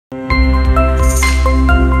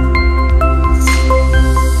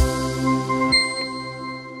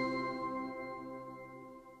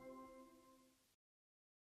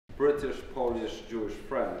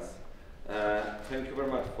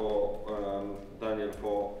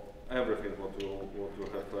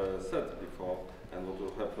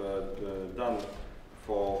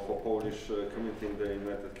community in the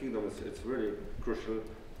United Kingdom. It's really crucial.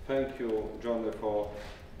 Thank you, John, for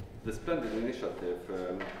the splendid initiative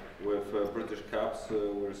with British Caps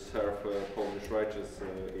will serve Polish righteous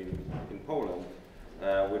in Poland,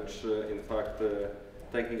 which in fact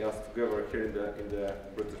taking us together here in the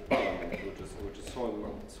British Parliament, which is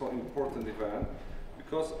so important event.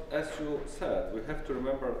 Because, as you said, we have to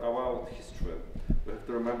remember about history. We have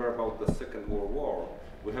to remember about the Second World War.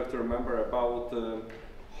 We have to remember about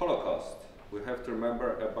Holocaust. We have to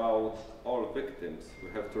remember about all victims. We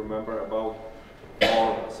have to remember about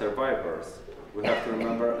all survivors. We have to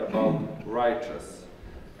remember about righteous.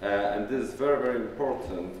 And this is very, very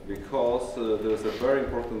important because there is a very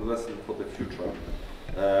important lesson for the future.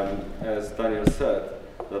 As Daniel said,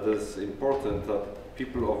 that it is important that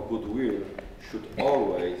people of goodwill should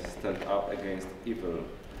always stand up against evil.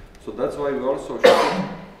 So that's why we also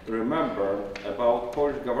should remember about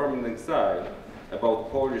Polish government exile,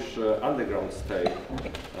 about Polish underground state,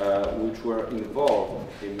 which were involved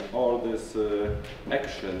in all this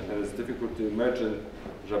action. And it's difficult to imagine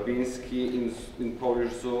Żabiński in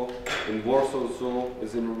Polish zoo, in Warsaw Zoo,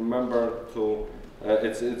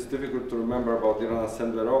 it's difficult to remember about Irena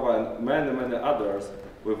Sendlerowa and many, many others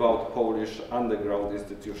without Polish underground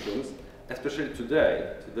institutions. Especially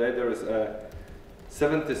today. Today there is a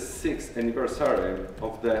 76th anniversary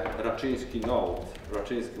of the Raczyński Note.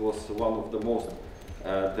 Raczyński was one of the most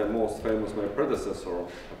famous, my predecessor, a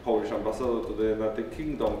Polish ambassador to the United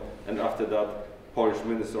Kingdom, and after that, Polish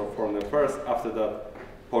Minister of Foreign Affairs. After that,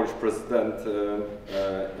 Polish President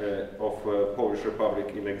of Polish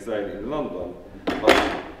Republic in exile in London.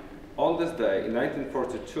 But on this day, in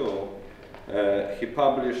 1942, he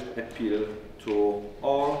published an appeal to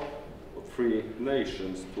all free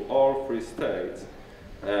nations, to all free states,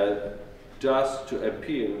 just to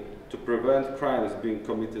appeal to prevent crimes being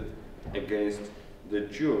committed against the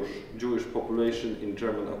Jewish population in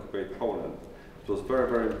German-occupied Poland. It was very,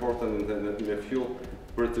 very important, and in a few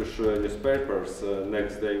British newspapers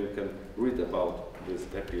next day we can read about this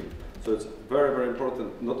appeal. So it's very, very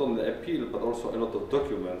important, not only appeal, but also a lot of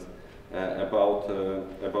documents about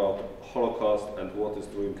Holocaust and what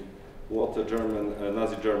the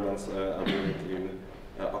Nazi Germans are doing in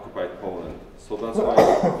occupied Poland. So that's why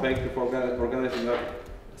thank you for organizing that,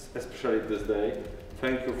 especially this day.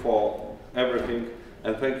 Thank you for everything,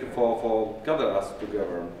 and thank you for gathering us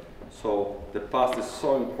together. So the past is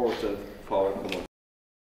so important for our community.